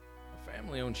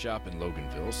family-owned shop in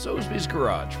Loganville, Soesby's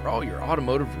Garage, for all your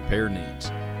automotive repair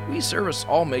needs. We service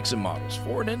all makes and models,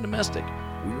 foreign and domestic.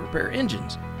 We repair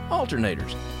engines,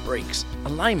 alternators, brakes,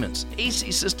 alignments,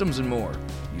 AC systems, and more,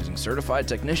 using certified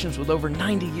technicians with over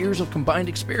 90 years of combined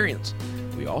experience.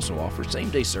 We also offer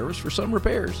same-day service for some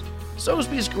repairs.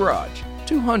 Soesby's Garage,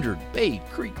 200 Bay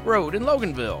Creek Road in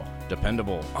Loganville.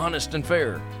 Dependable, honest, and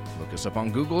fair. Look us up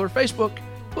on Google or Facebook.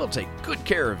 We'll take good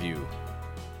care of you.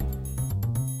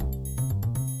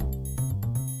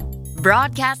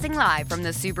 Broadcasting live from the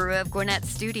Subaru of Gwinnett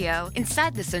studio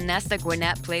inside the Sonesta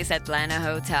Gwinnett Place Atlanta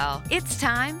Hotel. It's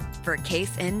time for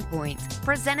Case in Point,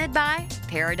 presented by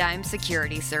Paradigm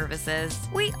Security Services.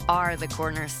 We are the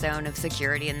cornerstone of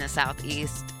security in the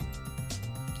Southeast.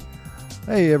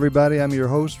 Hey everybody, I'm your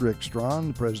host, Rick Strawn,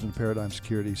 the president of Paradigm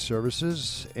Security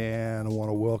Services, and I want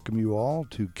to welcome you all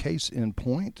to Case in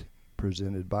Point,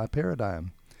 presented by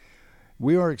Paradigm.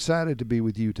 We are excited to be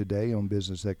with you today on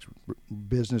Business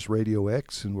Radio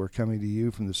X, and we're coming to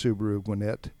you from the Subaru of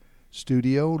Gwinnett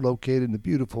studio, located in the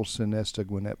beautiful Sonesta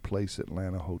Gwinnett Place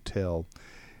Atlanta Hotel.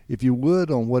 If you would,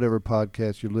 on whatever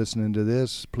podcast you're listening to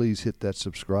this, please hit that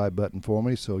subscribe button for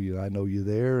me so I know you're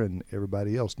there and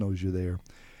everybody else knows you're there.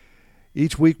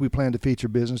 Each week we plan to feature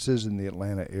businesses in the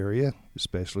Atlanta area,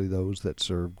 especially those that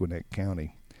serve Gwinnett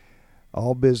County.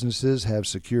 All businesses have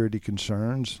security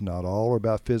concerns. Not all are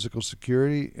about physical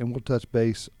security, and we'll touch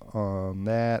base on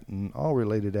that and all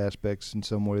related aspects in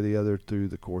some way or the other through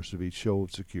the course of each show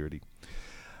of security.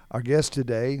 Our guest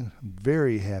today,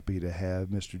 very happy to have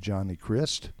Mr. Johnny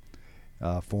Crist,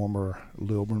 former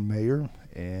Lilburn mayor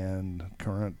and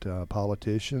current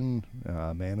politician,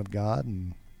 man of God,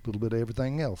 and a little bit of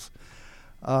everything else.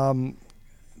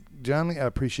 Johnny, I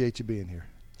appreciate you being here.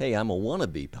 Hey, I'm a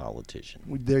wannabe politician.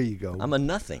 There you go. I'm a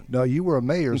nothing. No, you were a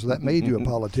mayor, so that made you a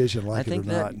politician, like it or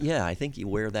not. Yeah, I think you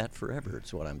wear that forever.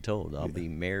 It's what I'm told. I'll be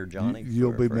Mayor Johnny.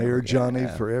 You'll be forever. Mayor Johnny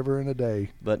Yeah. forever and a day.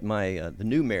 But my the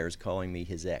new mayor's calling me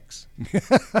his ex.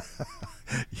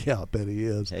 Yeah, I bet he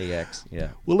is. Hey, ex. Yeah.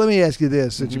 Well, let me ask you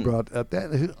this, since you brought up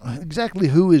that. Exactly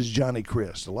who is Johnny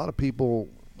Crist? A lot of people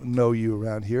know you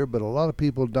around here, but a lot of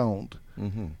people don't.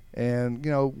 Mm-hmm. And,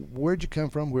 where'd you come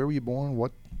from? Where were you born?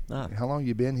 How long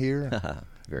you been here?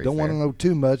 Don't want to know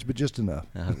too much, but just enough.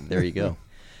 There you go.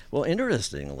 Well,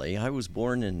 interestingly, I was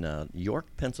born in York,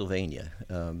 Pennsylvania,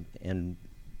 and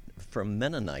from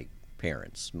Mennonite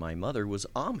parents. My mother was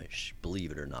Amish,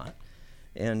 believe it or not.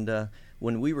 And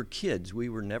when we were kids, we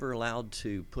were never allowed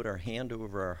to put our hand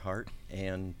over our heart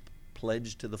and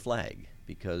pledge to the flag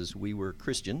because we were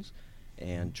Christians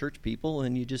and church people,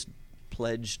 and you just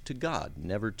pledged to God,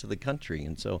 never to the country.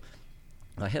 And so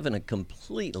I have a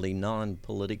completely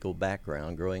non-political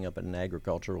background, growing up in an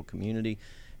agricultural community,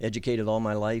 educated all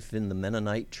my life in the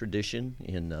Mennonite tradition,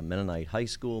 in Mennonite high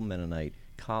school, Mennonite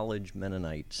college,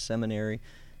 Mennonite seminary,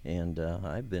 and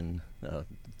I've been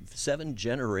 7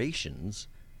 generations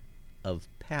of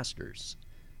pastors,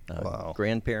 Wow.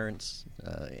 grandparents,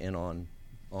 and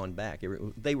on back.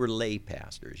 They were lay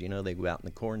pastors. They go out in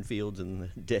the cornfields in the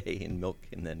day and milk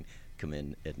and then come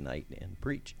in at night and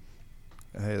preach.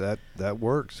 Hey, that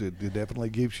works. It definitely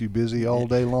keeps you busy all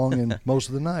day long and most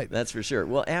of the night. That's for sure.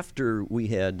 Well, after we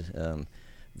had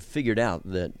figured out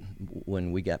that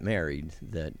when we got married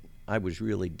that I was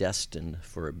really destined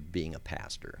for being a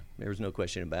pastor. There was no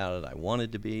question about it. I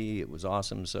wanted to be. It was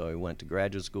awesome. So I went to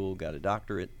graduate school, got a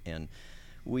doctorate, and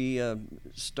we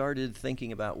started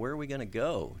thinking about where are we going to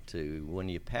go to when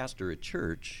you pastor a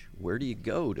church. Where do you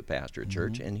go to pastor a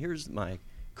church? And here's my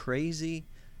crazy,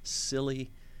 silly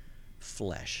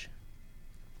flesh.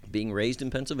 Being raised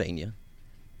in Pennsylvania,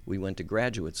 we went to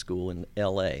graduate school in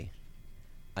L.A.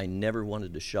 I never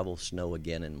wanted to shovel snow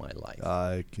again in my life.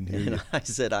 I can hear you. And I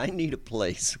said, I need a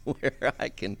place where I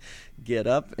can get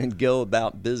up and go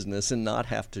about business and not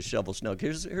have to shovel snow.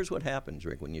 Here's what happens,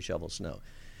 Rick, when you shovel snow.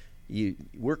 You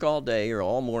work all day or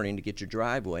all morning to get your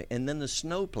driveway, and then the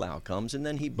snowplow comes, and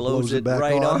then he blows it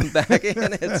right on back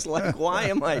in. It's like, why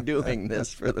am I doing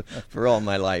this for all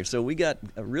my life? So we got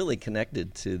really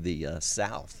connected to the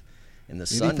South and the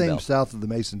Sun Anything Belt. south of the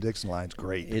Mason-Dixon line is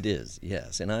great. It is,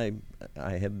 yes. And I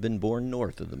have been born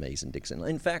north of the Mason-Dixon.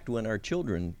 In fact, when our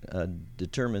children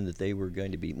determined that they were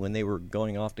going to be, when they were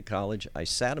going off to college, I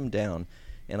sat them down,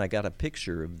 and I got a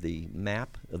picture of the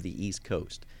map of the East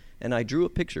Coast. And I drew a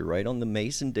picture right on the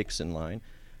Mason-Dixon line,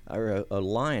 or a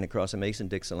line across the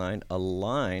Mason-Dixon line, a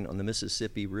line on the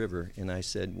Mississippi River, and I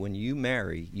said, when you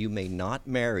marry, you may not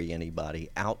marry anybody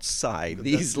outside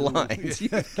these lines.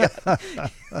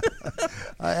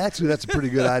 Actually, that's a pretty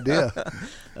good idea.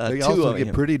 They also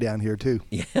get pretty down here, too.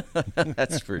 Yeah,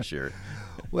 that's for sure.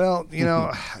 Well,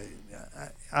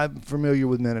 I'm familiar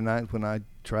with Mennonite. When I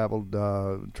traveled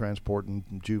transporting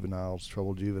juveniles,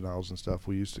 troubled juveniles and stuff,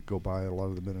 we used to go by a lot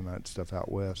of the Mennonite stuff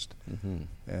out west. Mm-hmm.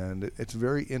 And it's a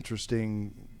very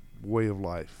interesting way of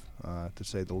life, to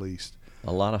say the least.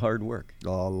 A lot of hard work. A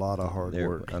lot of hard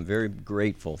work. I'm very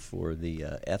grateful for the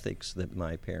ethics that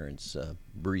my parents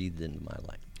breathed into my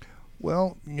life.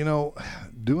 Well,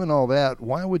 doing all that,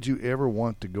 why would you ever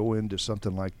want to go into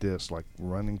something like this, like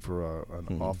running for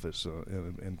an office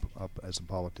up as a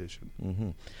politician? Mm-hmm.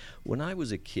 When I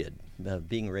was a kid,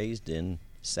 being raised in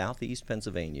southeast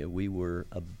Pennsylvania, we were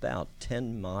about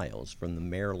 10 miles from the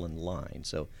Maryland line.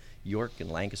 So York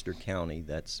and Lancaster County,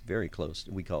 that's very close.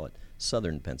 We call it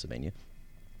southern Pennsylvania.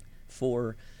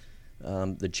 For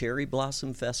the Cherry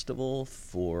Blossom Festival,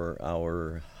 for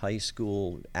our high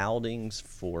school outings,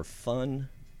 for fun,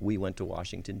 we went to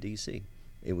Washington, D.C.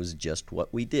 It was just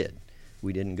what we did.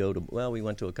 We didn't go to, we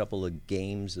went to a couple of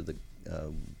games of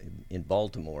in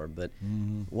Baltimore, but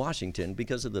Washington,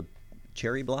 because of the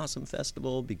Cherry Blossom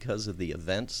Festival, because of the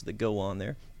events that go on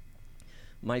there,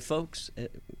 my folks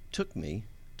took me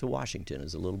to Washington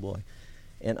as a little boy.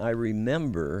 And I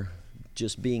remember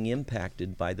just being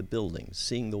impacted by the buildings,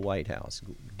 seeing the White House,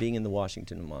 being in the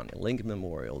Washington Monument, Lincoln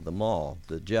Memorial, the Mall,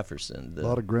 the Jefferson. A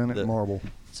lot of granite marble.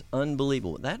 It's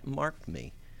unbelievable. That marked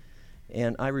me.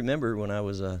 And I remember when I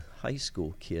was a high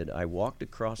school kid, I walked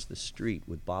across the street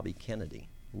with Bobby Kennedy.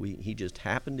 He just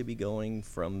happened to be going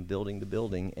from building to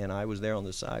building, and I was there on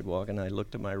the sidewalk, and I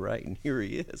looked to my right, and here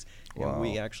he is. Wow. And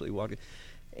we actually walked.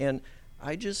 And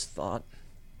I just thought,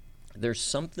 there's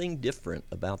something different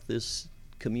about this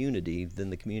community than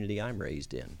the community I'm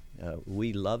raised in.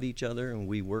 We love each other and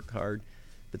we work hard,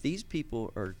 but these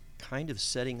people are kind of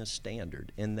setting a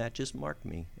standard, and that just marked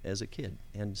me as a kid.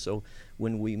 And so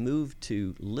when we moved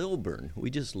to Lilburn, we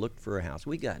just looked for a house.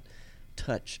 We got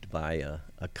touched by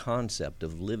a concept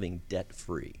of living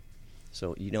debt-free.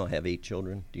 So I have 8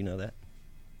 children. Do you know that?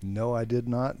 No, I did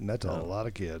not, and that's a lot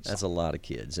of kids. That's a lot of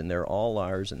kids, and they're all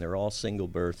ours, and they're all single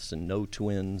births and no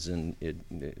twins, and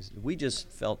we just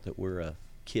felt that we're a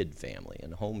kid family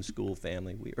and a homeschool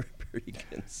family. We were pretty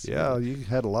concerned. Yeah, you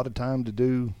had a lot of time to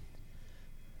do.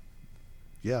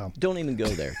 Yeah. Don't even go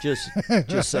there. Just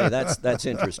say that's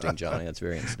interesting, Johnny. That's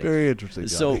very interesting. Very interesting,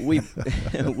 Johnny.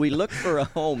 So we looked for a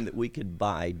home that we could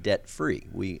buy debt-free.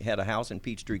 We had a house in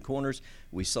Peachtree Corners.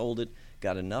 We sold it,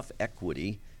 got enough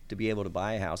equity to be able to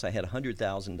buy a house. I had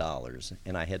 $100,000,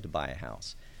 and I had to buy a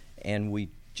house. And we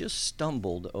just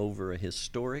stumbled over a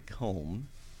historic home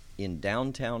in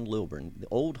downtown Lilburn. The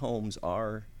old homes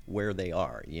are where they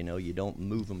are. You don't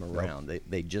move them around.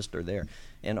 They just are there.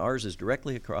 And ours is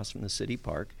directly across from the city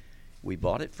park. We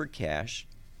bought it for cash.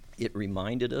 It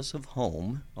reminded us of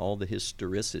home, all the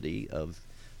historicity of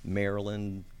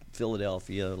Maryland,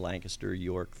 Philadelphia, Lancaster,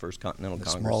 York, First Continental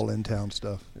Congress. Small in-town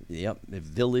stuff. Yep, a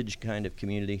village kind of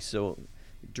community. So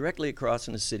directly across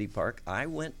from the city park, I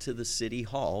went to the city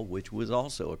hall, which was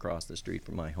also across the street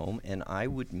from my home, and I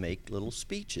would make little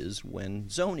speeches when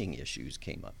zoning issues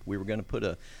came up. We were going to put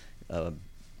a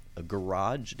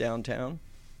garage downtown,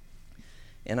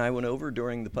 and I went over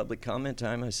during the public comment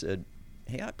time. I said,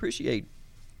 hey, I appreciate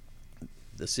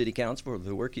the city council for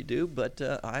the work you do, but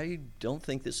I don't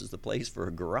think this is the place for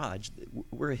a garage.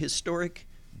 We're a historic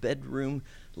bedroom,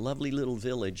 lovely little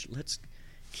village. Let's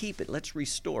keep it. Let's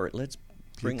restore it. Let's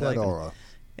bring that life. aura.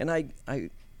 And I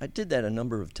did that a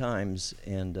number of times,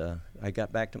 and I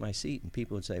got back to my seat, and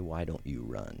people would say, why don't you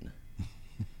run?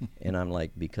 And I'm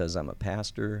like, because I'm a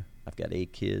pastor, I've got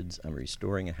 8 kids, I'm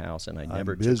restoring a house, and I'm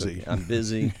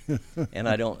busy, and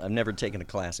I've never taken a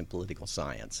class in political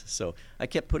science. So I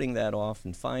kept putting that off,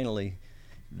 and finally,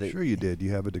 Sure you did.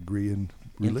 You have a degree in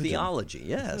religion. In theology,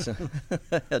 yes.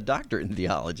 A doctorate in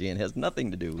theology, and has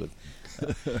nothing to do with...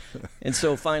 And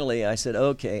so finally I said,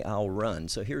 okay, I'll run.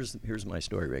 So here's my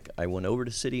story, Rick. I went over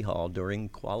to City Hall during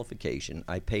qualification.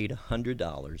 I paid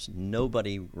 $100.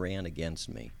 Nobody ran against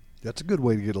me. That's a good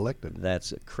way to get elected.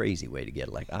 That's a crazy way to get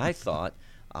elected. I thought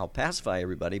I'll pacify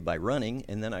everybody by running,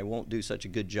 and then I won't do such a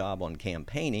good job on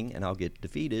campaigning, and I'll get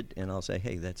defeated, and I'll say,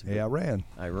 hey, I ran.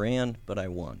 I ran, but I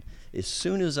won. As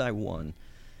soon as I won,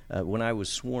 when I was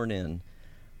sworn in,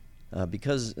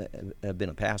 because I've been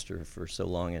a pastor for so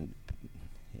long, and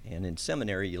in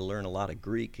seminary you learn a lot of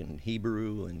Greek and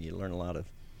Hebrew, and you learn a lot of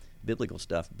biblical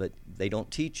stuff, but they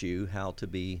don't teach you how to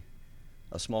be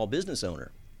a small business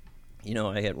owner. You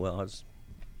know,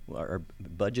 our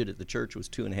budget at the church was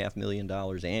 $2.5 million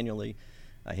annually.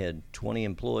 I had 20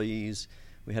 employees.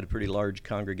 we had a pretty large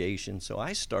congregation, so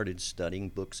I started studying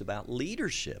books about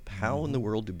leadership. How in the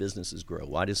world do businesses grow?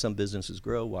 Why do some businesses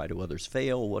grow? Why do others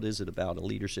fail? What is it about a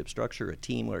leadership structure, a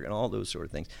teamwork, and all those sort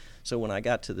of things? So when I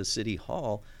got to the city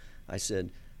hall, I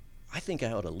said, I think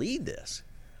I ought to lead this.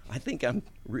 I think I'm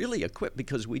really equipped,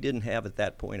 because we didn't have at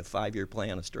that point a 5-year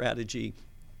plan, a strategy.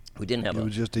 We didn't have It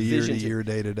was just a year to year,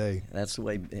 day to day. That's the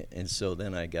way. And so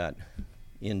then I got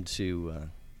into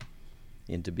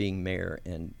being mayor,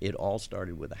 and it all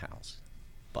started with a house.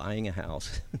 Buying a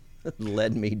house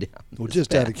led me down. Well,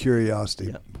 just out of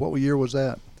curiosity, what year was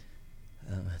that?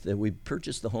 That we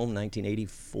purchased the home in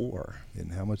 1984.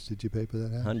 And how much did you pay for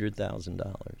that house?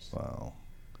 $100,000. Wow.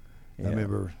 Yeah. I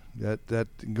remember that.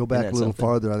 Go back a little something?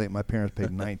 farther. I think my parents paid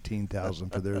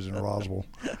 $19,000 for theirs in Roswell.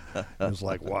 It was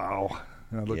like, wow.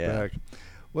 And I look back.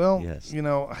 Well, Yes.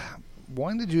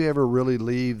 when did you ever really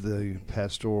leave the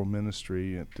pastoral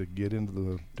ministry to get into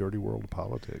the dirty world of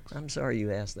politics? I'm sorry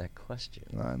you asked that question.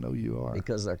 I know you are.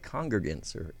 Because our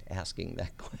congregants are asking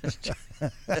that question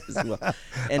as well.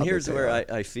 And I'll here's bet they where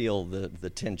are. I feel the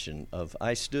tension of,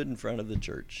 I stood in front of the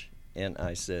church and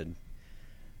I said,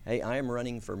 hey, I am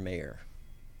running for mayor,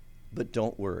 but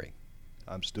don't worry.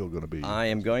 I'm still going to be. I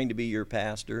am going to be your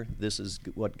pastor. This is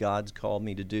what God's called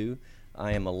me to do.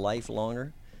 I am a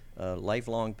lifelong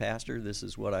pastor. This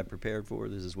is what I prepared for.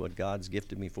 This is what God's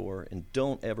gifted me for. And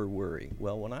don't ever worry.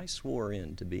 Well, when I swore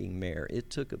in to being mayor, it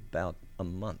took about a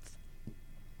month.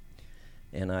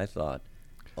 And I thought,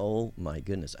 oh my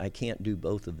goodness, I can't do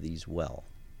both of these well.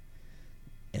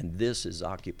 And this is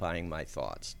occupying my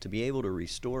thoughts. To be able to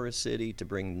restore a city, to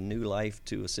bring new life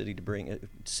to a city,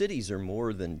 cities are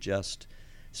more than just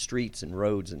streets and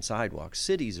roads and sidewalks.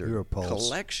 Cities You're are a pulse.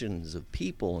 collections of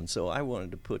people, and so I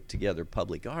wanted to put together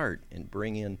public art and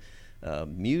bring in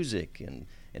music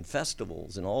and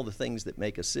festivals and all the things that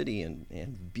make a city,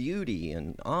 and beauty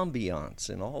and ambiance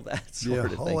and all that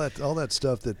sort of thing. all that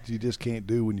stuff that you just can't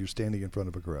do when you're standing in front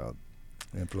of a crowd,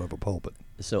 in front of a pulpit.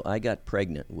 So I got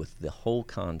pregnant with the whole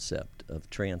concept of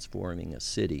transforming a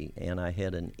city, and I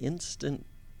had an instant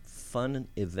fun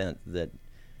event that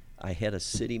I had a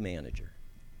city manager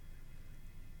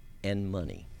and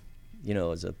money.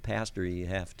 As a pastor, you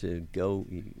have to go,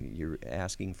 you're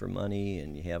asking for money,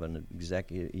 and you have an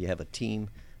executive, you have a team,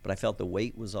 but I felt the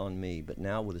weight was on me. But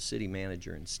now with a city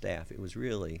manager and staff, it was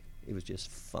just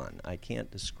fun. I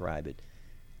can't describe it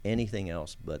anything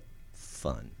else but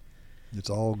fun. It's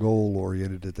all goal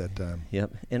oriented at that time.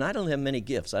 Yep. And I don't have many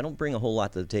gifts. I don't bring a whole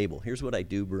lot to the table. Here's what I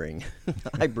do bring.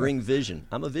 I bring vision.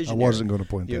 I'm a visionary. I wasn't going to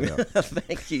point that out.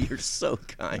 Thank you. You're so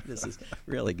kind. This is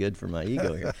really good for my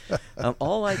ego here.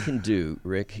 All I can do,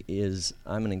 Rick, is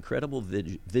I'm an incredible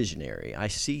visionary. I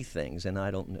see things, and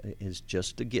I don't. It's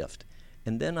just a gift.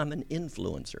 And then I'm an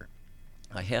influencer.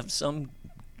 I have some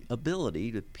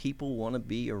ability that people want to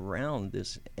be around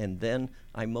this, and then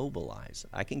I mobilize.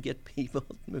 I can get people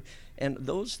to move. And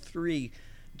those three,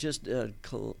 just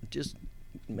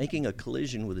making a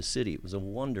collision with the city, it was a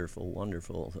wonderful,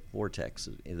 wonderful vortex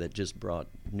that just brought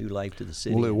new life to the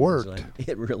city. Well, it worked.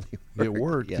 It really worked. It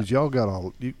worked because y'all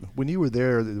got when you were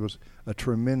there was a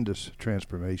tremendous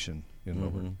transformation in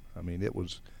Melbourne. I mean, it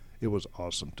was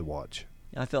awesome to watch.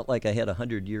 I felt like I had a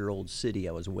 100-year-old city.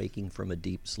 I was waking from a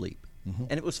deep sleep.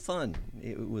 And it was fun.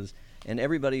 And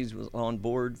everybody was on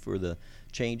board for the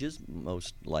changes,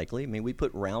 most likely. I mean, we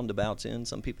put roundabouts in.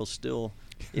 Some people still,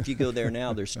 if you go there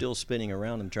now, they're still spinning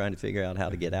around them trying to figure out how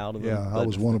to get out of them. Yeah, I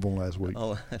was one of them last week.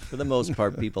 For the most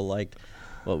part, people liked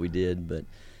what we did, but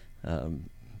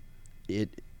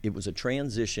it was a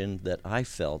transition that I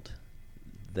felt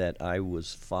that I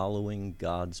was following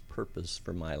God's purpose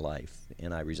for my life.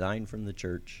 And I resigned from the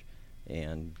church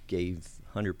and gave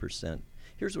 100%.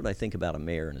 Here's what I think about a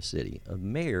mayor in a city. A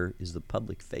mayor is the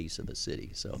public face of a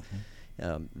city. So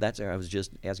that's where I was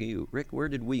just asking you, Rick, where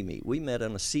did we meet? We met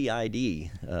on a CID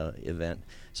event.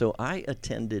 So I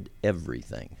attended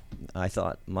everything. I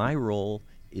thought my role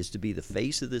is to be the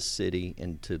face of this city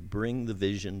and to bring the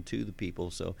vision to the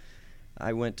people. So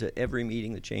I went to every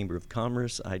meeting, the Chamber of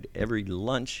Commerce, every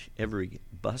lunch, every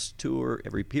bus tour,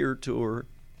 every peer tour,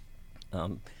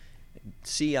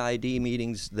 CID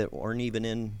meetings that weren't even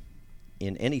in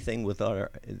anything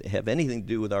have anything to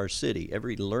do with our city.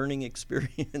 Every learning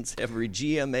experience, every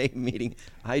GMA meeting,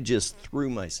 I just threw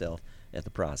myself at the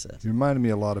process. You reminded me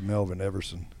a lot of Melvin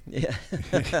Everson. Yeah.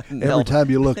 Every time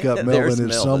you look up,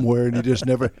 Melvin is somewhere, and you just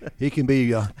never. He can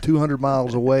be 200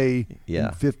 miles away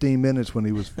in 15 minutes when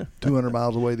he was 200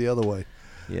 miles away the other way.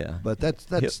 Yeah. But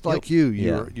that's like you.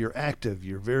 You're active.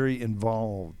 You're very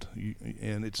involved,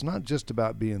 and it's not just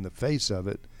about being the face of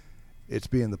it. it's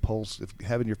being the pulse,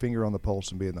 having your finger on the pulse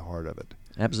and being the heart of it.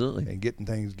 Absolutely. And getting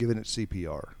things, giving it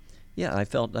CPR. Yeah, I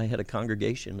felt I had a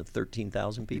congregation of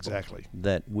 13,000 people. Exactly.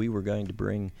 That we were going to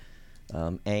bring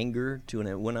anger to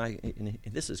and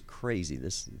this is crazy.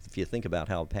 This, if you think about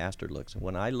how a pastor looks,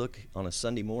 when I look on a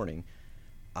Sunday morning,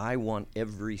 I want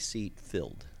every seat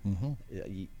filled.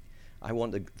 Mm-hmm. I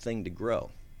want the thing to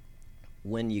grow.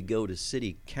 When you go to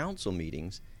city council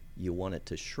meetings, you want it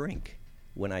to shrink.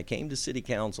 When I came to city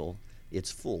council,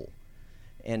 it's full.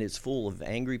 And it's full of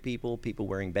angry people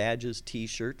wearing badges,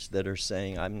 T-shirts that are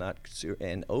saying, I'm not.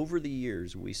 And over the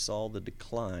years, we saw the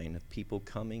decline of people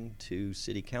coming to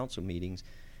city council meetings,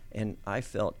 and I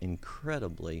felt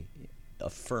incredibly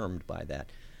affirmed by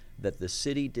that the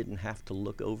city didn't have to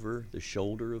look over the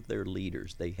shoulder of their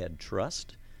leaders. They had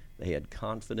trust, they had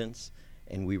confidence,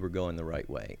 and we were going the right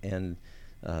way. And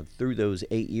through those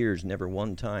 8 years, never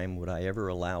one time would I ever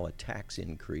allow a tax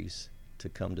increase to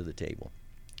come to the table.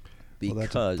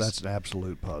 Because that's an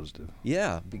absolute positive.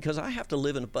 Yeah, because I have to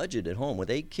live in a budget at home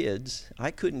with 8 kids. I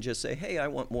couldn't just say, hey, I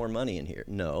want more money in here.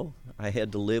 No, I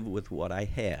had to live with what I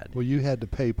had. Well, you had to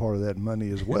pay part of that money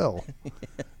as well.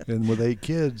 And with 8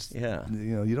 kids,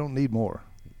 you don't need more.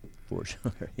 For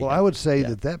sure. Well, I would say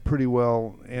that pretty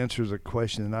well answers a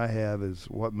question that I have is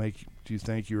do you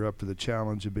think you're up to the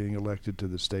challenge of being elected to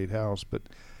the State House? But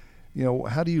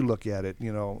how do you look at it?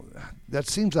 That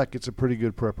seems like it's a pretty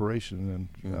good preparation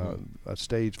and a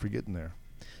stage for getting there.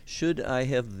 Should I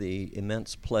have the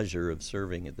immense pleasure of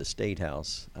serving at the State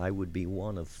House, I would be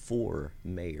one of 4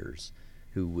 mayors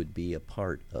who would be a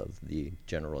part of the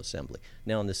General Assembly.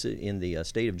 Now, in the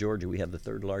state of Georgia, we have the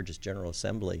 3rd largest General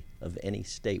Assembly of any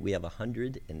state. We have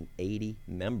 180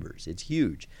 members. It's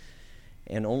huge.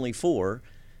 And only 4,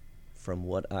 from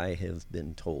what I have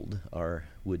been told,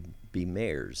 would be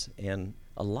mayors, and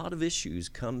a lot of issues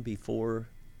come before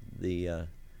the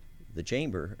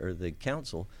chamber or the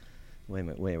council. Wait a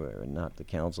minute, not the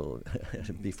council.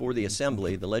 Before the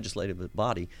assembly, the legislative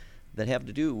body, that have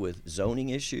to do with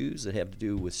zoning issues, that have to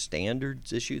do with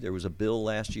standards issue. There was a bill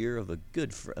last year of a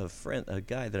good friend, a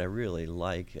guy that I really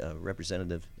like,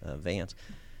 Representative Vance.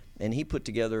 And he put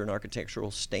together an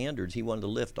architectural standards. He wanted to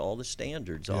lift all the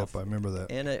standards off. Yep, I remember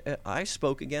that. And I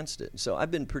spoke against it. So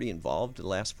I've been pretty involved. The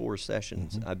last 4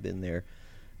 sessions, I've been there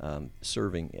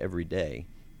serving every day.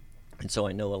 And so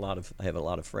I have a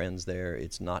lot of friends there.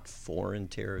 It's not foreign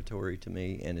territory to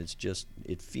me. And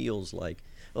it feels like,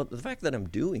 well, the fact that I'm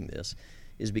doing this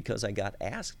is because I got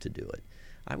asked to do it.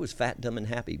 I was fat, dumb, and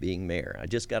happy being mayor. I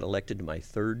just got elected to my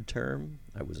 3rd term.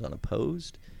 I was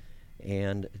unopposed.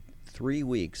 And 3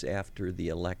 weeks after the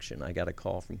election, I got a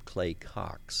call from Clay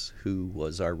Cox, who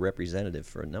was our representative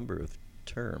for a number of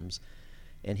terms,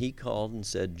 and he called and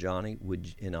said, "Johnny,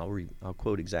 I'll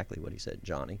quote exactly what he said,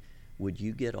 Johnny, would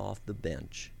you get off the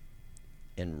bench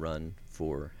and run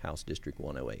for House District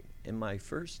 108?" And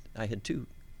I had 2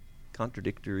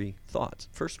 contradictory thoughts.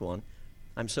 First one,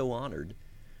 I'm so honored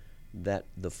that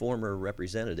the former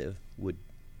representative would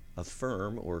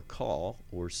affirm or call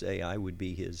or say I would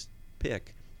be his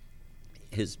pick.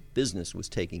 His business was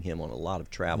taking him on a lot of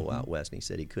travel out west, and he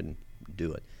said he couldn't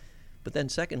do it. But then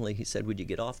secondly, he said, would you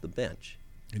get off the bench?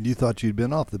 And you thought you'd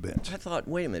been off the bench. I thought,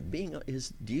 wait a minute,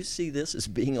 do you see this as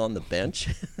being on the bench?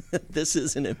 This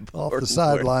is an important off the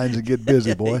sidelines and get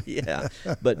busy, boy. Yeah,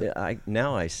 but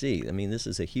now I see. I mean, this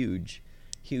is a huge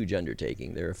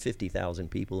undertaking. There are 50,000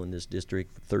 people in this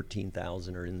district.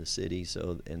 13,000 are in the city.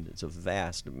 And it's a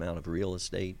vast amount of real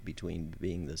estate between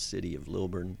being the city of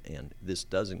Lilburn, and this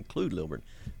does include Lilburn,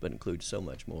 but includes so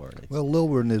much more. Well,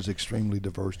 Lilburn is extremely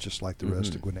diverse, just like the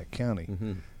rest of Gwinnett County.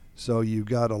 So you've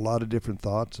got a lot of different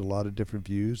thoughts, a lot of different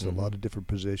views, a lot of different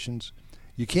positions.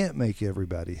 You can't make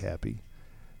everybody happy,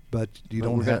 but you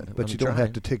don't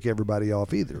have to tick everybody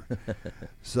off either.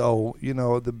 So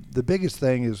the biggest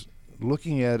thing is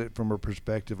looking at it from a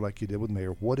perspective like you did with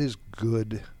Mayor. What is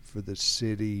good for the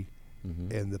city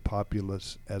and the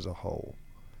populace as a whole?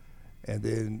 And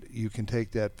then you can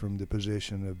take that from the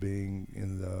position of being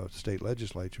in the state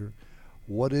legislature.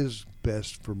 What is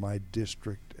best for my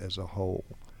district as a whole?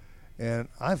 And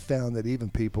I've found that even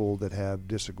people that have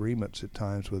disagreements at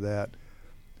times with that,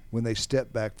 when they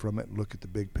step back from it and look at the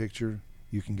big picture,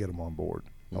 you can get them on board.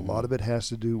 A lot of it has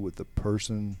to do with the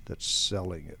person that's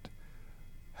selling it,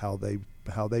 how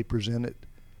they present it,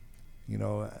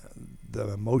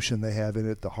 the emotion they have in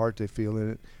it, the heart they feel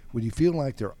in it. When you feel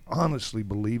like they're honestly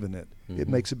believing it, it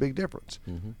makes a big difference.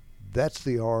 That's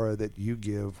the aura that you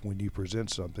give when you present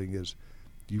something, is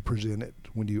you present it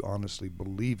when you honestly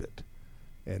believe it,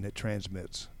 and it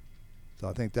transmits. So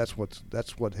I think that's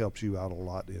what helps you out a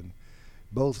lot in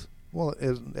both, well,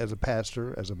 as a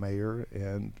pastor, as a mayor,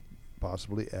 and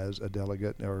possibly as a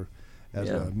delegate or as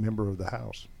Yeah. a member of the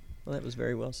House. Well, that was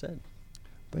very well said.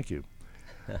 Thank you.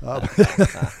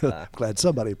 Glad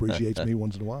somebody appreciates me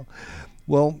once in a while.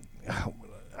 Well,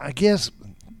 I guess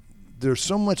there's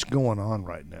so much going on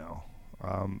right now.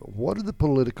 What are the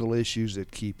political issues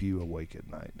that keep you awake at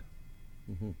night?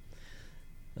 Mm-hmm.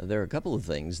 There are a couple of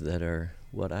things that are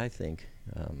what I think,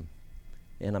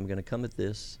 and I'm going to come at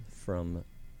this from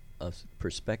a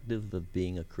perspective of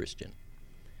being a Christian.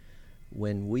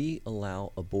 When we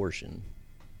allow abortion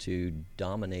to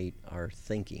dominate our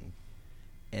thinking,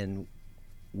 and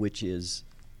which is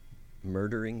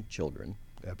murdering children,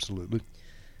 Absolutely.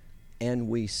 and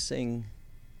we sing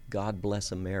God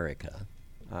Bless America,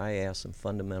 I ask some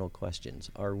fundamental questions.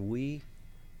 Are we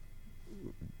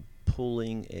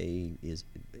pulling is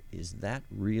that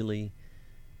really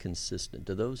consistent?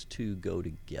 Do those two go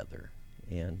together?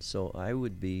 And so I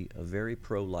would be a very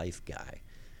pro-life guy.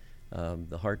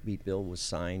 The Heartbeat Bill was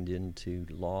signed into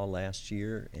law last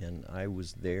year, and I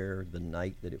was there the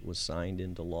night that it was signed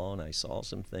into law, and I saw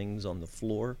some things on the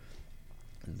floor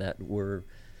that were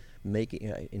making,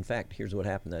 in fact, here's what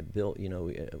happened. That bill,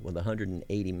 with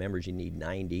 180 members, you need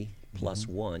 90 plus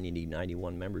one. You need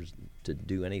 91 members to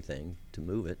do anything to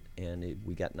move it, and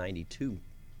we got 92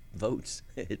 votes.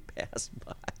 It passed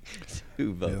by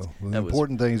 2 votes. Yeah, well, the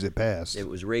important thing is it passed. It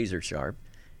was razor sharp.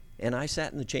 And I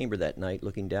sat in the chamber that night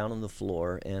looking down on the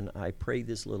floor, and I prayed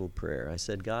this little prayer. I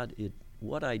said, God,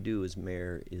 what I do as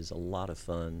mayor is a lot of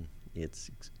fun,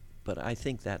 but I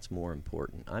think that's more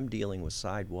important. I'm dealing with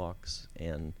sidewalks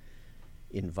and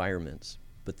environments,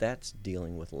 but that's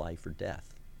dealing with life or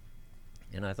death.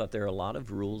 And I thought there are a lot of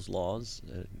laws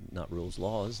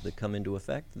that come into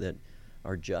effect that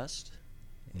are just,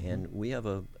 and we have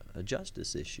a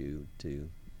justice issue to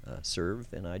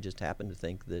serve, and I just happen to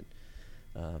think that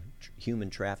human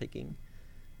trafficking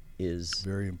is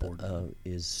very important.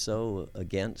 Is so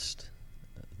against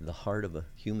the heart of a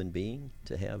human being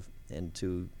to have and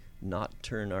to not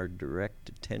turn our direct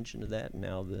attention to that.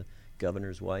 Now the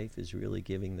governor's wife is really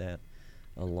giving that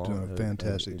a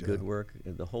fantastic good job. work.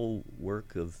 The whole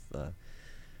work of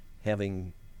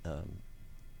having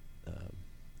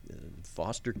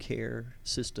foster care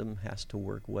system has to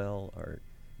work well. Our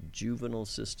juvenile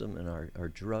system and our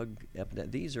drug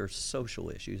epidemic. These are social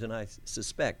issues, and I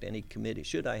suspect any committee,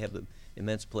 should I have the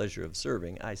immense pleasure of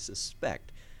serving, I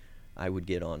suspect I would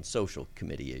get on social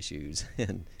committee issues.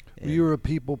 and You're a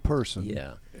people person.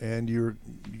 Yeah. And your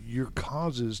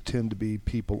causes tend to be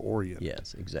people oriented.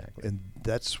 Yes, exactly. And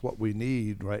that's what we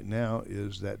need right now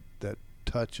is that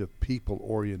touch of people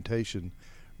orientation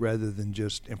rather than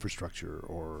just infrastructure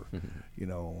or,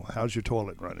 how's your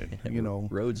toilet running?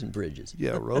 Roads and bridges.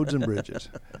 Yeah, roads and bridges.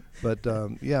 But,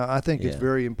 I think it's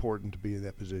very important to be in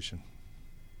that position.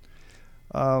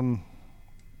 As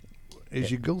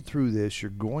you go through this,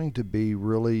 you're going to be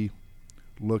really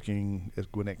looking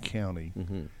at Gwinnett County.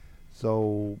 Mm-hmm.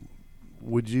 So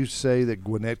would you say that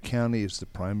Gwinnett County is the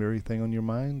primary thing on your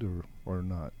mind or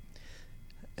not?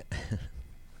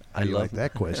 I like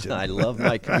that question. I love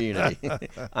my community.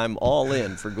 I'm all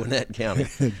in for Gwinnett County.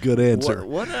 Good answer.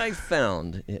 What I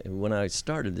found when I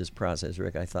started this process,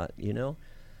 Rick, I thought,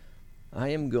 I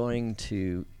am going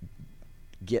to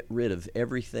get rid of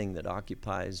everything that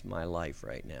occupies my life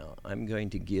right now. I'm going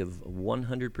to give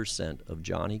 100% of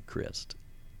Johnny Crist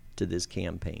to this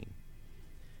campaign.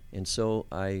 And so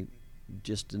I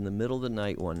just in the middle of the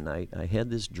night one night, I had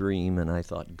this dream, and I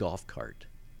thought, golf cart.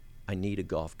 I need a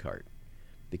golf cart.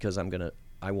 Because I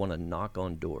want to knock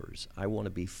on doors. I want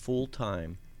to be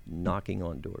full-time knocking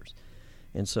on doors.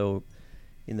 And so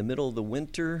in the middle of the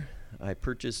winter, I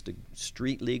purchased a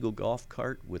street-legal golf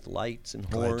cart with lights and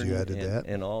horn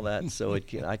and all that. So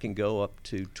I can go up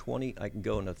to 20, I can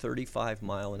go in a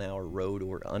 35-mile-an-hour road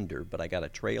or under, but I got a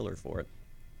trailer for it.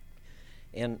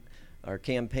 And our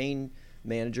campaign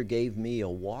manager gave me a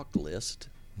walk list.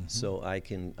 So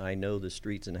I know the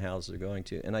streets and houses are going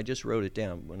to, and I just wrote it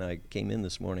down. When I came in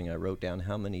this morning, I wrote down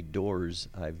how many doors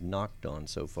I've knocked on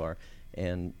so far,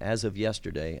 and as of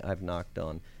yesterday, I've knocked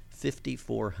on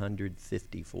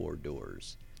 5,454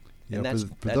 doors. Yeah, and that's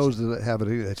for those that have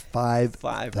it, that's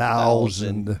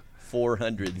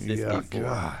 5,454. Yeah,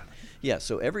 God. Yeah,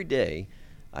 so every day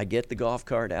I get the golf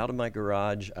cart out of my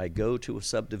garage, I go to a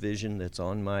subdivision that's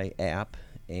on my app,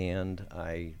 and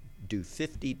I do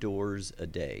 50 doors a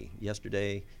day.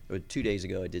 Yesterday, or 2 days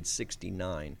ago, I did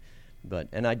 69.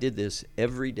 And I did this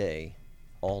every day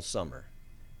all summer.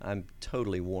 I'm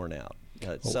totally worn out.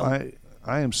 I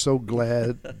am so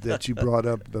glad that you brought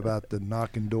up about the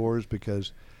knocking doors,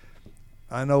 because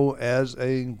I know as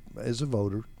a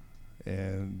voter,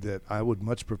 and that I would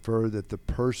much prefer that the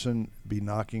person be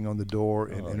knocking on the door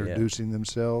and introducing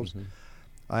themselves. Mm-hmm.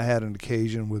 I had an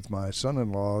occasion with my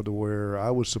son-in-law to where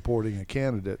I was supporting a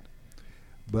candidate,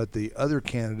 but the other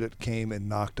candidate came and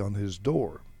knocked on his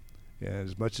door. And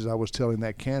as much as I was telling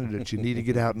that candidate, you need to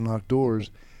get out and knock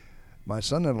doors, my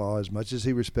son-in-law, as much as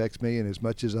he respects me and as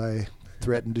much as I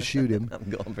threatened to shoot him,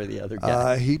 I'm going for the other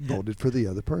guy. he voted for the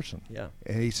other person. Yeah.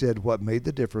 And he said what made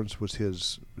the difference was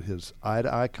his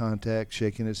eye-to-eye contact,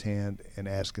 shaking his hand, and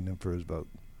asking him for his vote.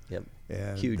 Yep.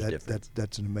 And Huge difference.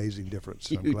 That's an amazing difference.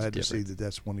 Huge I'm glad difference. to see that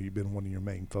that's been one of your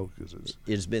main focuses.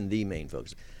 It's been the main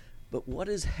focus. But what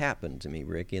has happened to me,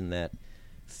 Rick, in that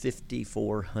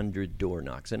 5,400 door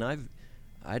knocks? And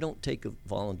I don't take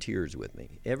volunteers with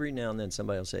me. Every now and then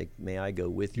somebody will say, may I go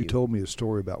with you? You told me a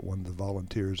story about one of the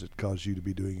volunteers that caused you to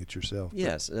be doing it yourself.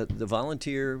 Yes, the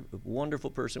volunteer, a wonderful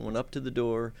person, went up to the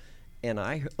door, and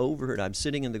I overheard, I'm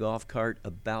sitting in the golf cart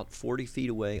about 40 feet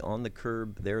away on the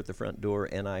curb there at the front door,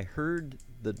 and I heard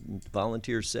the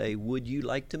volunteer say, would you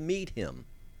like to meet him?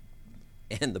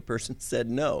 And the person said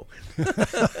no.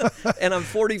 And I'm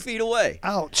 40 feet away.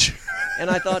 Ouch. And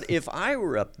I thought, if I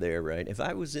were up there, right, if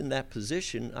I was in that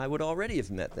position, I would already have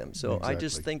met them. So I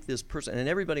just Exactly. think this person, and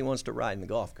everybody wants to ride in the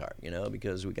golf cart,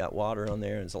 because we got water on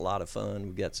there and it's a lot of fun.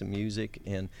 We've got some music,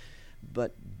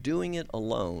 but doing it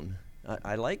alone,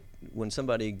 I like when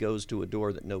somebody goes to a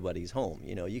door that nobody's home.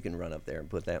 You can run up there and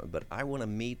put that, but I want to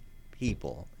meet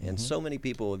people. And so many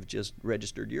people have just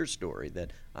registered your story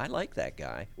that I like that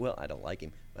guy. Well, I don't like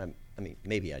him. I mean,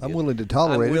 maybe I do. I'm willing to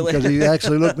tolerate I'm it because he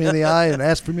actually looked me in the eye and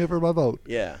asked for me for my vote.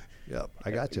 Yeah. Yep, I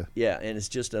got you. Yeah, and it's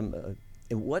just and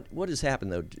what has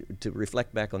happened though? To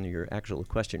reflect back on your actual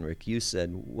question, Rick, you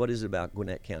said, "What is it about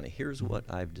Gwinnett County?" Here's what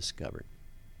I've discovered.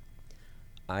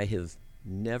 I have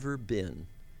never been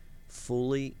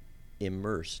fully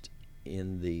immersed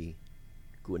in the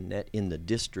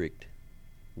District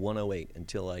 108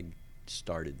 until I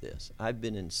started this. I've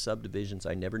been in subdivisions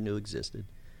I never knew existed,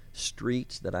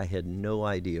 streets that I had no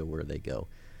idea where they go.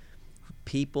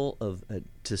 People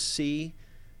to see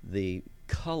the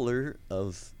color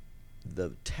of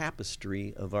the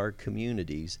tapestry of our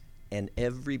communities, and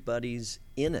everybody's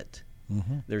in it.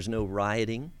 Mm-hmm. There's no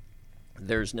rioting.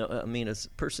 There's no, a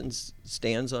person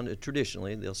stands on it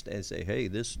traditionally, they'll stand and say, hey,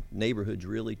 this neighborhood's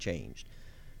really changed.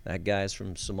 That guy's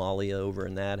from Somalia over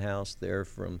in that house. They're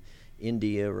from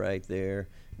India right there.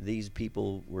 These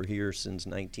people were here since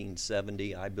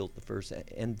 1970. I built the first,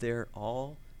 and they're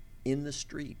all in the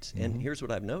streets. Mm-hmm. And here's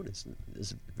what I've noticed. This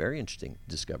is a very interesting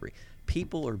discovery.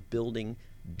 People are building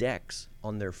decks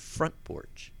on their front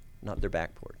porch, not their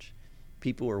back porch.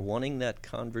 People are wanting that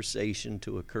conversation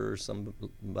to occur, some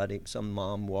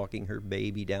mom walking her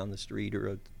baby down the street or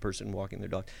a person walking their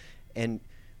dog. And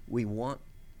we want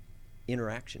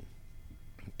interaction.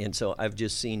 And so I've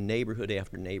just seen neighborhood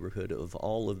after neighborhood of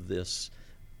all of this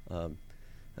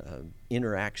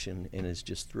interaction, and it's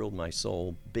just thrilled my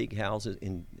soul. Big houses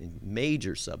in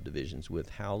major subdivisions with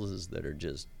houses that are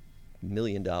just $1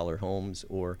 million homes,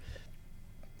 or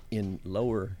in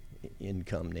lower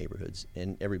income neighborhoods,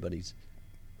 and everybody's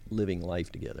living life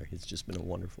together. It's just been a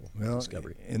wonderful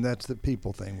discovery. And that's the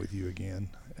people thing with you again.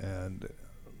 And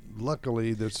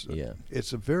luckily,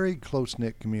 it's a very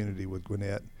close-knit community with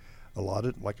Gwinnett.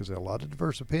 Like I said, a lot of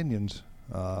diverse opinions.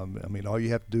 All you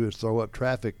have to do is throw up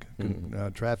traffic,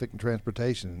 traffic and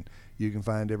transportation. You can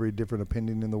find every different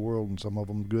opinion in the world, and some of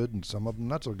them good and some of them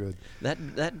not so good.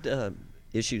 That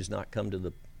issue's not come to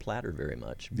the platter very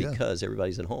much because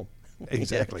everybody's at home.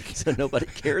 Exactly. So nobody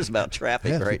cares about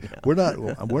traffic right now.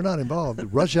 We're not involved.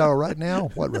 Rush hour right now?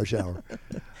 What rush hour?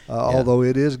 Although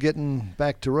it is getting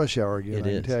back to rush hour again, I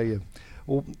can tell you.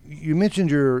 Well, you mentioned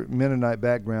your Mennonite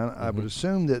background. I would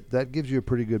assume that gives you a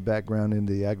pretty good background in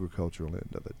the agricultural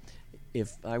end of it.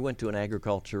 If I went to an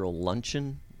agricultural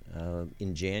luncheon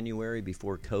in January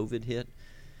before COVID hit,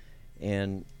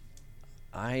 and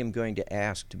I am going to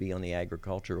ask to be on the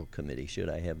agricultural committee, should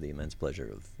I have the immense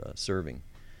pleasure of serving.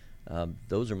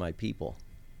 Those are my people.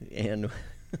 And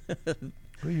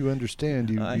well, you understand.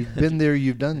 You've been there.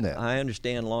 You've done that. I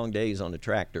understand long days on a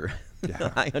tractor.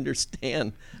 Yeah. I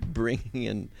understand bringing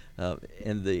in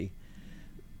and the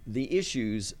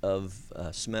issues of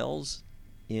smells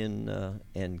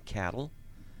and cattle,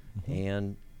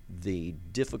 and the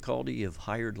difficulty of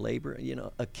hired labor.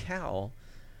 A cow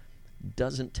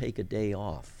doesn't take a day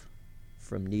off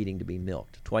from needing to be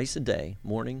milked. Twice a day,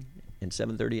 morning and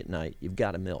 7:30 at night, you've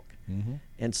got to milk. Mm-hmm.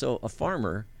 And so a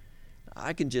farmer,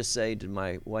 I can just say to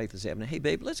my wife this afternoon, hey,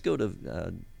 babe, let's go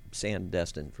to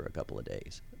Sandestin for a couple of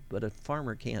days. But a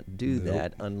farmer can't do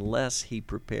that unless he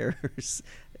prepares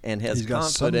and has He's got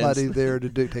confidence somebody there to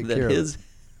take care of it.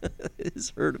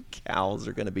 this herd of cows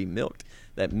are going to be milked.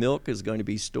 That milk is going to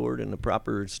be stored in the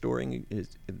proper storing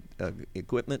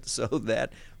equipment so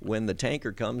that when the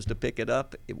tanker comes to pick it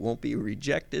up, it won't be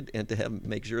rejected, and to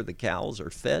make sure the cows are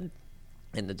fed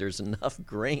and that there's enough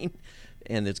grain,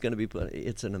 and it's going to be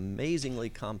it's an amazingly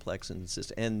complex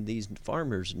system. And these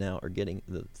farmers now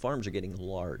the farms are getting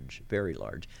large, very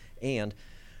large, and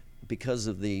because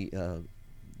of the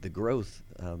growth,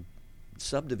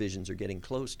 subdivisions are getting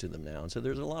close to them now, and so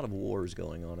there's a lot of wars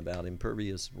going on about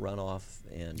impervious runoff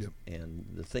and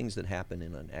the things that happen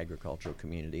in an agricultural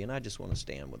community. And I just want to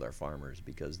stand with our farmers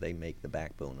because they make the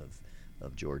backbone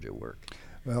of Georgia work.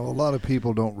 Well, a lot of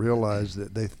people don't realize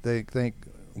that they think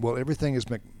well, everything is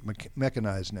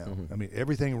mechanized now. I mean,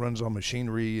 everything runs on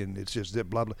machinery, and it's just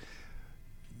blah blah.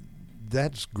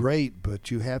 That's great,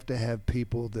 but you have to have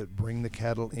people that bring the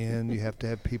cattle in. You have to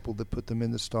have people that put them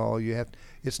in the stall.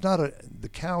 The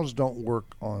cows don't work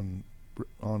on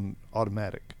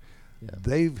automatic. Yeah.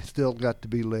 They've still got to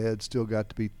be led, still got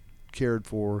to be cared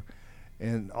for,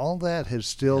 and all that is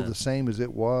still the same as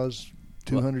it was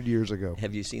 200 years ago.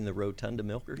 Have you seen the rotunda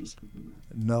milkers?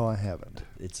 No, I haven't.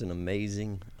 It's an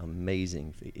amazing.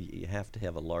 You have to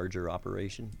have a larger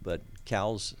operation, but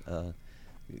cows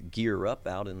gear up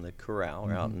out in the corral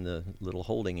or out in the little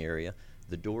holding area.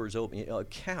 The door's open. A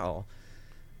cow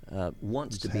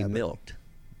wants to be milked.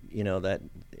 That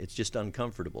it's just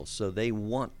uncomfortable. So they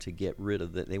want to get rid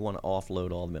of they want to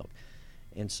offload all the milk.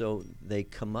 And so they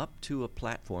come up to a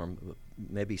platform,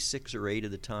 maybe 6 or 8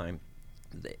 at a time.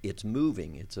 It's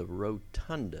moving. It's a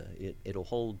rotunda. It'll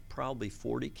hold probably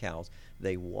 40 cows.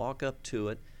 They walk up to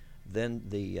it. Then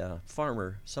the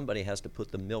somebody has to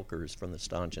put the milkers from the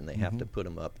stanchion. They have to put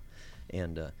them up.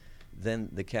 And then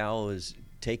the cow is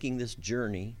taking this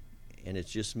journey, and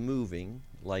it's just moving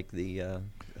like the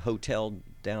hotel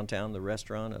downtown, the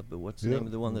restaurant, what's the name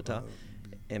of the one at the top?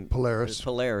 And Polaris.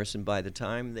 Polaris. And by the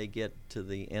time they get to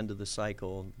the end of the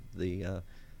cycle, they're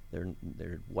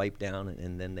wiped down,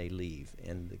 and then they leave.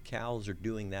 And the cows are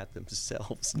doing that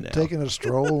themselves now. Taking a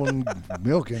stroll and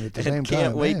milking at the same time.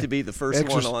 Can't wait to be the first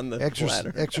one on the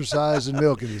ladder. Exercise and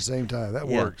milking at the same time. That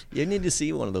works. You need to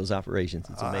see one of those operations.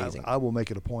 It's amazing. I will make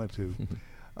it a point to.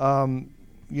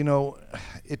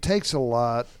 It takes a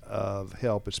lot of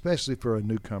help, especially for a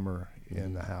newcomer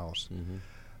in the house.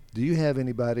 Do you have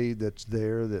anybody that's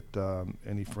there,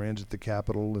 any friends at the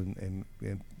Capitol and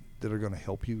that are going to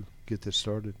help you get this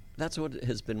started? That's what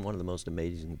has been one of the most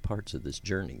amazing parts of this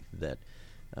journey, that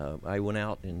I went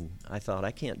out and I thought,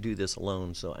 I can't do this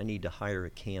alone, so I need to hire a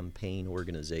campaign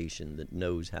organization that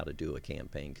knows how to do a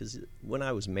campaign. Because when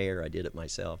I was mayor, I did it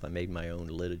myself. I made my own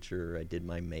literature. I did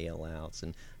my mail-outs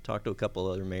and talked to a couple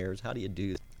other mayors. How do you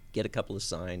do this? Get a couple of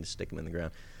signs, stick them in the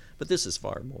ground. But this is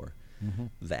far more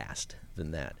vast than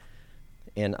that.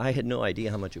 And I had no idea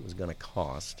how much it was going to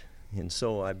cost. And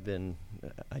so I've been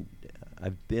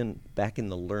back in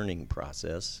the learning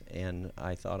process, and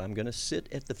I thought I'm going to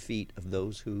sit at the feet of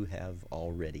those who have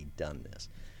already done this.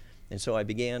 And so I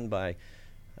began by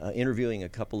interviewing a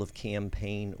couple of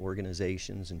campaign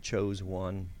organizations and chose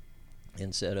one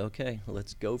and said, okay,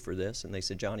 let's go for this. And they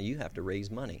said, Johnny, you have to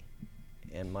raise money.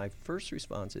 And my first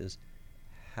response is,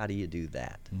 how do you do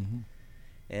that?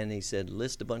 And he said,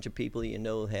 list a bunch of people you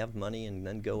know have money and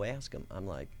then go ask them. I'm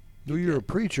like, well, you're a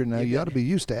preacher now. You ought to be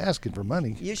used to asking for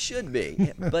money. You should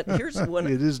be. But here's one.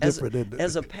 It is different, isn't it?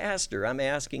 As a pastor, I'm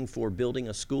asking for building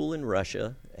a school in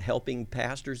Russia, helping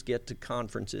pastors get to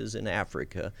conferences in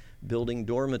Africa, building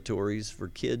dormitories for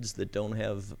kids that don't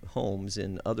have homes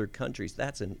in other countries.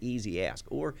 That's an easy ask.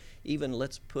 Or even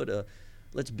let's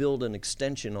build an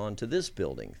extension onto this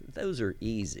building. Those are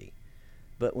easy.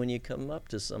 But when you come up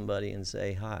to somebody and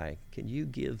say, hi, can you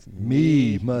give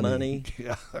me money?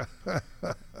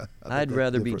 I'd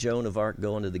rather be Joan of Arc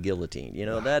going to the guillotine.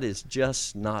 That is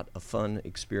just not a fun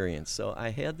experience. So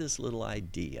I had this little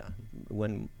idea.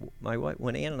 When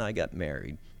Ann and I got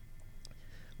married,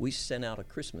 we sent out a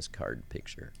Christmas card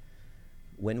picture.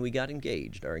 When we got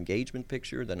engaged, our engagement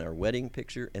picture, then our wedding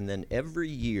picture, and then every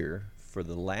year, for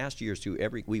the last years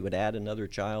we would add another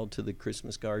child to the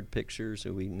Christmas card picture.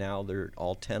 So now there are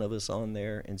all 10 of us on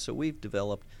there, and so we've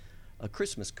developed a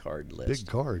Christmas card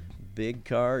list. Big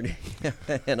card,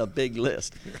 and a big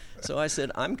list. So I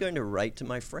said, I'm going to write to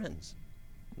my friends,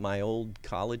 my old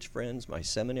college friends, my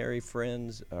seminary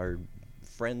friends, our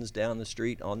friends down the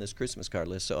street on this Christmas card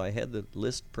list. So I had the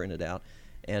list printed out.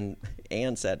 And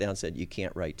Ann sat down and said, you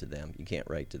can't write to them. You can't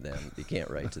write to them. You can't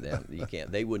write to them. You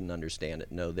can't. They wouldn't understand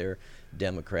it. No, they're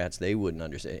Democrats. They wouldn't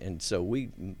understand it. And so we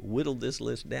whittled this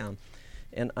list down.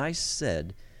 And I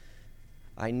said,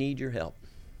 I need your help.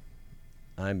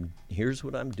 here's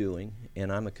what I'm doing,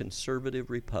 and I'm a conservative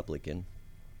Republican,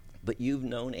 but you've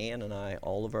known Ann and I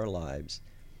all of our lives,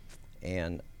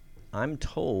 and I'm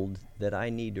told that I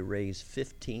need to raise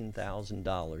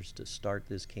 $15,000 to start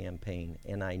this campaign,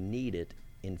 and I need it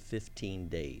in 15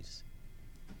 days.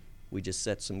 We just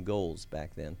set some goals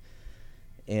back then.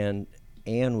 And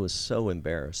Ann was so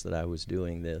embarrassed that I was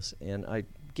doing this, and I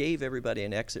gave everybody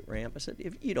an exit ramp. I said,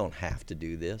 if you don't have to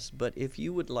do this, but if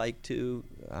you would like to,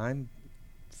 I'm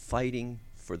fighting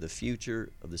for the future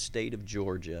of the state of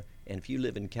Georgia. And if you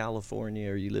live in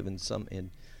California or you live in some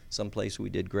place we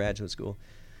did graduate school,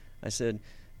 I said,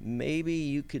 maybe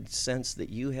you could sense that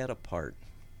you had a part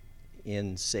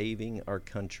in saving our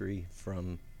country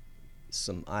from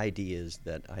some ideas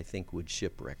that I think would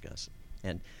shipwreck us.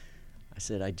 And I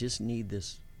said, I just need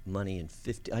this money in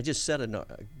 50. I just set a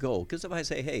goal, because if I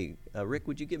say, hey, Rick,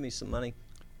 would you give me some money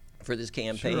for this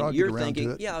campaign? Sure, You're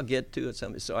thinking, yeah, I'll get to it.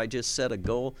 So I just set a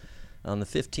goal on the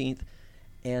 15th,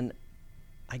 and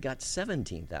I got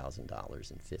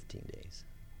 $17,000 in 15 days.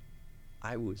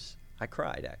 I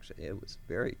cried, actually. It was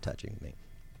very touching to me.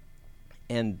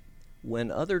 And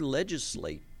when other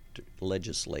legislators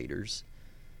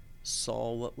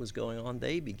saw what was going on,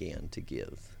 they began to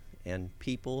give. And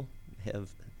people have,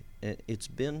 it's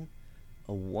been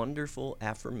a wonderful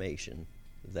affirmation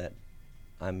that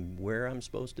I'm where I'm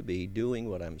supposed to be, doing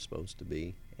what I'm supposed to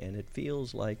be, and it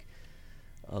feels like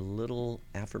a little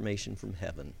affirmation from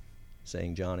heaven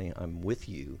saying, Johnny, I'm with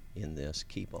you in this,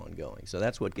 keep on going. So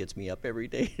that's what gets me up every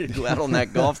day, to go out on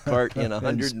that golf cart in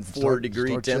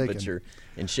 104-degree temperature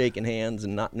and shaking hands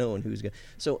and not knowing who's going to.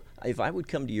 So if I would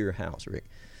come to your house, Rick,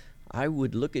 I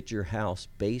would look at your house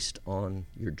based on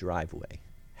your driveway.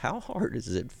 How hard is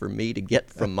it for me to get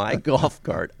from my golf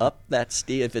cart up that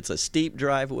steep, if it's a steep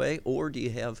driveway, or do you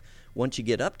have, once you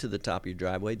get up to the top of your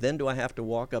driveway, then do I have to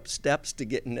walk up steps to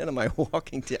get, and then am I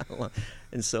walking down?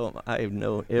 And so I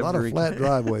know every... A lot of flat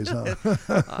driveways, huh?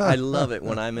 I love it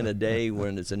when I'm in a day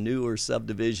when it's a newer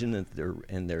subdivision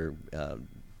and they're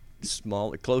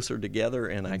smaller, closer together,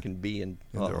 and I can be in.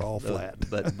 And they're all flat.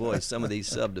 But boy, some of these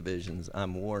subdivisions,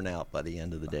 I'm worn out by the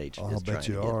end of the day. I'll bet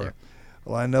you are.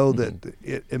 Well, I know that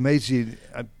it makes you.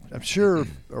 I'm sure,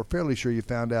 or fairly sure, you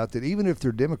found out that even if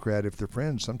they're Democrat, if they're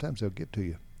friends, sometimes they'll get to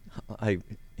you.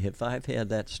 If I've had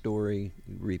that story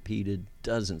repeated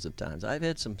dozens of times. I've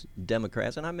had some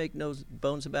Democrats, and I make no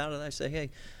bones about it. I say,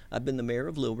 hey, I've been the mayor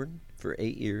of Lilburn for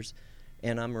 8 years,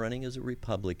 and I'm running as a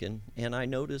Republican, and I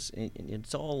notice, and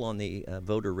it's all on the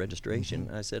voter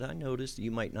registration, I said, I noticed you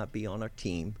might not be on our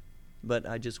team, but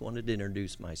I just wanted to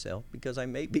introduce myself because I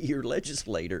may be your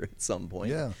legislator at some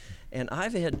point. Yeah. And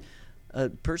I've had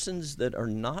persons that are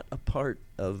not a part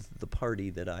of the party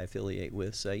that I affiliate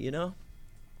with say, you know,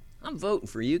 I'm voting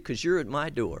for you because you're at my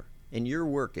door, and you're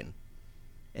working,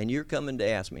 and you're coming to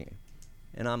ask me,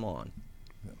 and I'm on.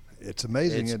 It's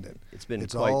amazing, isn't it? It's been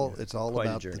it's quite about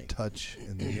a journey. the touch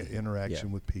and the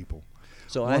interaction with people.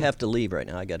 So I have to leave right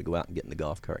now. I got to go out and get in the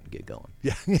golf cart and get going.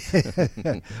 Yeah.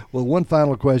 Well, one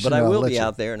final question. But I will be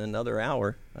out there in another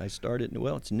hour. I started.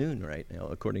 Well, it's noon right now,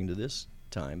 according to this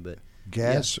time. But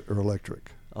gas or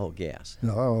electric? Oh, gas.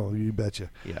 No, you betcha.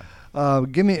 Yeah.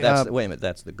 Give me. Wait a minute.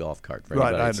 That's the golf cart. For right,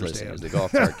 anybody I that's understand. listening. Is the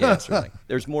golf cart gas or thing.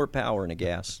 There's more power in a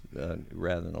gas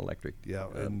rather than electric.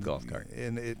 Golf cart.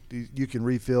 And you can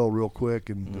refill real quick,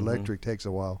 and electric takes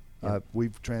a while. Yeah.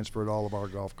 We've transferred all of our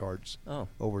golf carts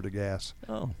over to gas.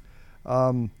 Oh.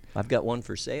 I've got one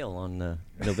for sale on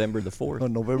November the 4th.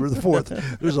 On November the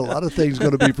 4th. There's a lot of things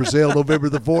going to be for sale November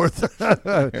the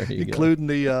 4th, including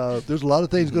there's a lot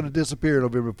of things going to disappear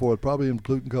November 4th, probably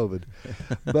including COVID.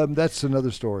 But that's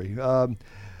another story.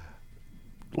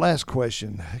 Last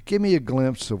question. Give me a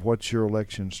glimpse of what your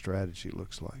election strategy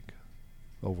looks like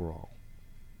overall.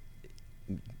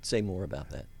 Say more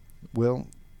about that. Well,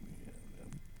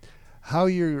 how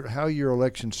your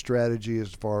election strategy as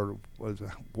far as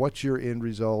what's your end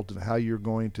result and how you're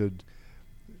going to.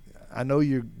 I know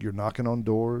you're knocking on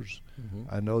doors.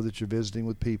 I know that you're visiting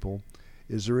with people.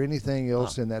 Is there anything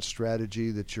else in that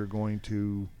strategy that you're going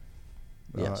to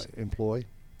employ?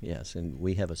 Yes, and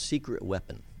we have a secret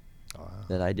weapon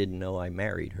that I didn't know I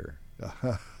married her.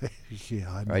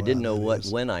 Yeah, I didn't know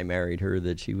when I married her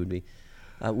that she would be.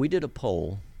 We did a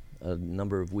poll a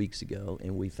number of weeks ago,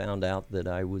 and we found out that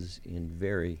I was in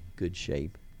very good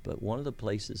shape. But one of the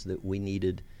places that we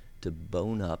needed to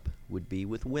bone up would be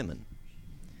with women.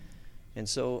 And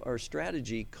so our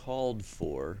strategy called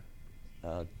for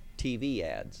TV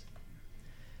ads.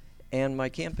 And my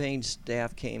campaign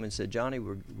staff came and said, Johnny,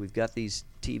 we've got these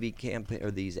TV campaign or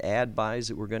these ad buys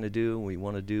that we're going to do. We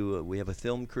want to do. We have a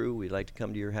film crew. We'd like to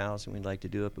come to your house and we'd like to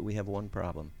do it, but we have one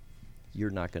problem: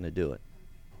 you're not going to do it.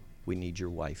 We need your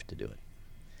wife to do it.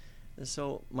 And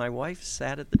so my wife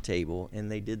sat at the table,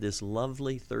 and they did this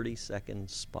lovely 30-second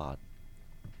spot.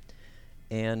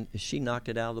 And she knocked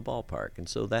it out of the ballpark. And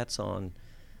so that's on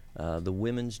the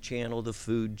Women's Channel, the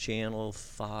Food Channel,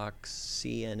 Fox,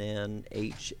 CNN,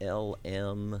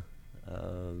 HLM,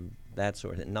 that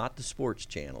sort of thing. Not the sports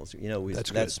channels. You know,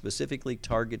 that's specifically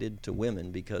targeted to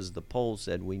women because the poll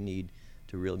said we need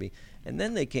to really be. And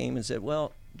then they came and said,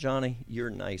 well, Johnny, you're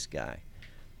a nice guy,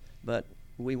 but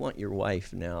we want your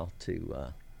wife now to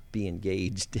be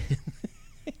engaged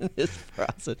in this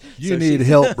process. You need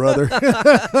help, brother.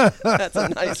 That's a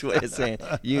nice way of saying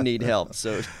you need help.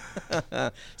 So,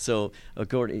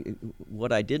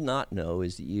 what I did not know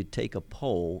is that you take a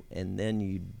poll and then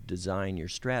you design your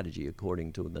strategy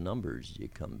according to the numbers you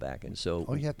come back. And so,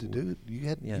 you have to do it.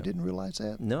 You didn't realize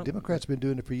that? No, Democrats have been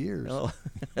doing it for years. Oh,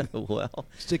 well,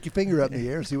 stick your finger up in the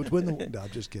air, see which win. No, I'm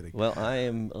just kidding. Well, I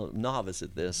am a novice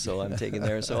at this, so I'm taking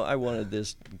there. So I wanted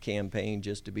this campaign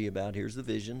just to be about, here's the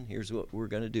vision, here's what we're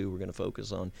going to do. We're going to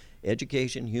focus on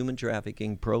education, human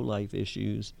trafficking, pro-life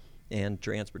issues, and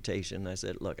transportation. I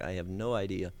said, look, I have no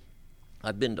idea.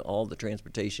 I've been to all the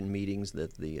transportation meetings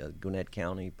that the Gwinnett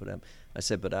County put up. I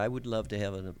said, but I would love to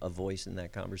have a voice in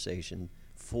that conversation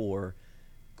for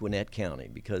Gwinnett County,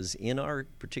 because in our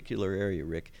particular area,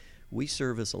 Rick, we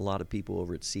service a lot of people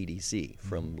over at CDC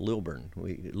from Lilburn.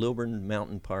 Lilburn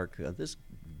Mountain Park, this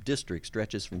district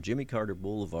stretches from Jimmy Carter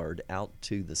Boulevard out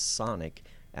to the Sonic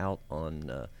out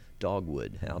on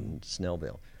Dogwood, out in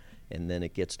Snellville. And then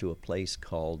it gets to a place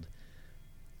called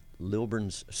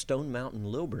Lilburn's Stone Mountain,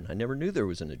 Lilburn. I never knew there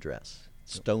was an address.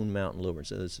 Stone Mountain, Lilburn.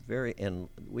 So it's and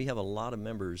we have a lot of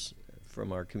members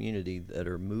from our community that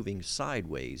are moving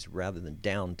sideways rather than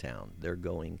downtown. They're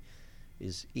going,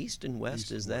 is east and west,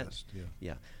 east is and that? West,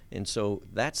 yeah. And so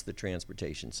that's the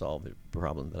transportation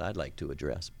problem that I'd like to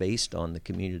address based on the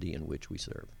community in which we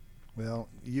serve. Well,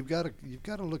 you've got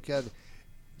to look at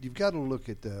the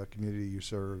community you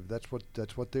serve. That's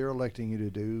what they're electing you to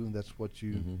do. That's what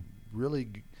you really.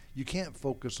 You can't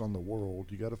focus on the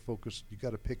world. You got to focus. You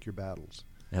got to pick your battles.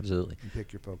 Absolutely. And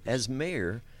pick your focus. As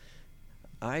mayor,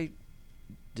 I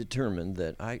determined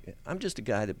that I'm just a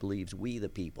guy that believes we the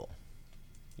people.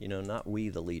 You know, not we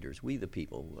the leaders. We the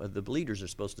people. The leaders are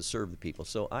supposed to serve the people.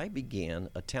 So I began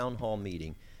a town hall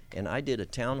meeting, and I did a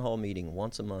town hall meeting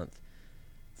once a month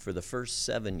for the first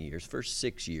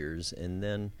 6 years, and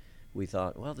then we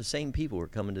thought, well, the same people were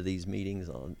coming to these meetings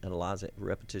and a lot of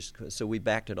repetition, so we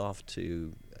backed it off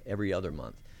to every other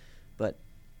month. But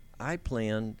I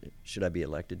plan, should I be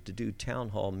elected, to do town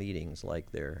hall meetings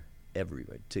like they're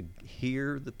everywhere, to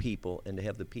hear the people and to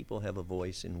have the people have a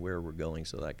voice in where we're going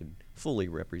so that I could fully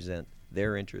represent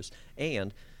their interests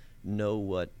and know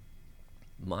what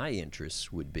my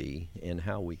interests would be and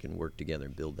how we can work together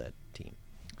and build that team.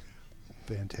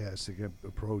 Fantastic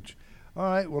approach. All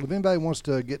right. Well, if anybody wants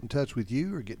to get in touch with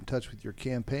you or get in touch with your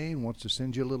campaign, wants to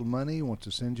send you a little money, wants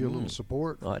to send you a little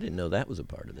support. Oh, I didn't know that was a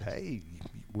part of this. Hey,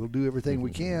 we'll do everything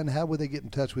we can. How would they get in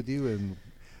touch with you? And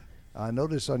I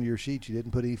noticed on your sheet you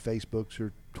didn't put any Facebooks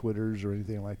or Twitters or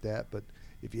anything like that. But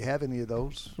if you have any of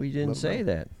those, we didn't say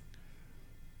that.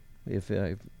 If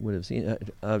I would have seen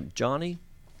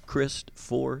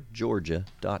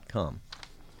JohnnyChrist4Georgia.com.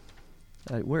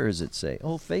 Where does it say?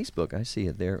 Oh, Facebook. I see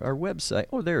it there. Our website.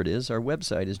 Oh, there it is. Our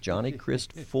website is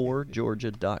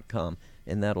JohnnyChrist4Georgia.com,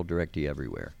 and that'll direct you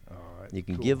everywhere. All right. You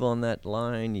can give on that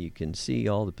line. You can see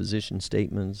all the position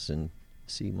statements and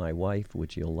see my wife,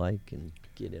 which you'll like, and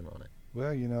get in on it.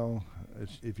 Well, you know,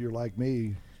 if you're like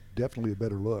me, definitely a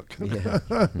better look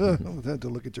than to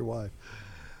look at your wife.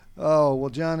 Oh,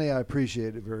 well, Johnny, I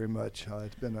appreciate it very much.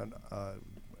 It's been a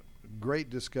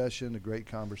great discussion, a great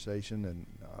conversation, and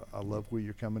I love where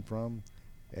you're coming from.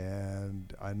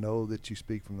 And I know that you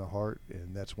speak from the heart,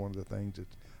 and that's one of the things that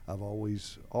I've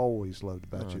always loved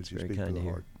about you, is you speak from the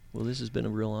heart. Well, this has been a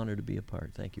real honor to be a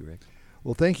part. Thank you, Rick.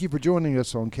 Well, thank you for joining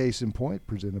us on Case in Point,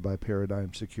 presented by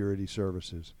Paradigm Security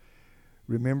Services.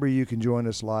 Remember, you can join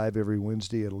us live every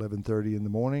Wednesday at 11:30 in the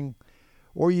morning,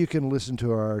 or you can listen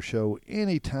to our show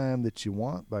anytime that you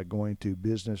want by going to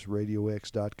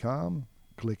businessradiox.com,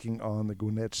 clicking on the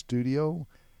Gwinnett Studio,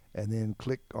 and then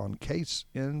click on Case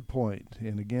in Point.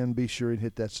 And again, be sure and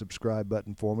hit that subscribe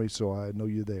button for me so I know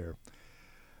you're there.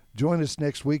 Join us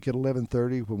next week at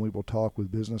 11:30 when we will talk with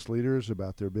business leaders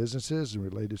about their businesses and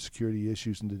related security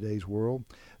issues in today's world.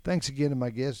 Thanks again to my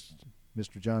guest,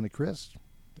 Mr. Johnny Christ,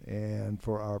 and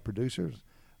for our producers,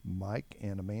 Mike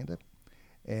and Amanda.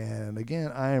 And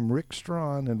again, I am Rick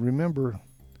Strawn, and remember,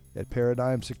 at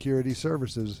Paradigm Security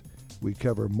Services, we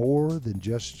cover more than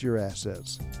just your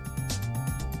assets.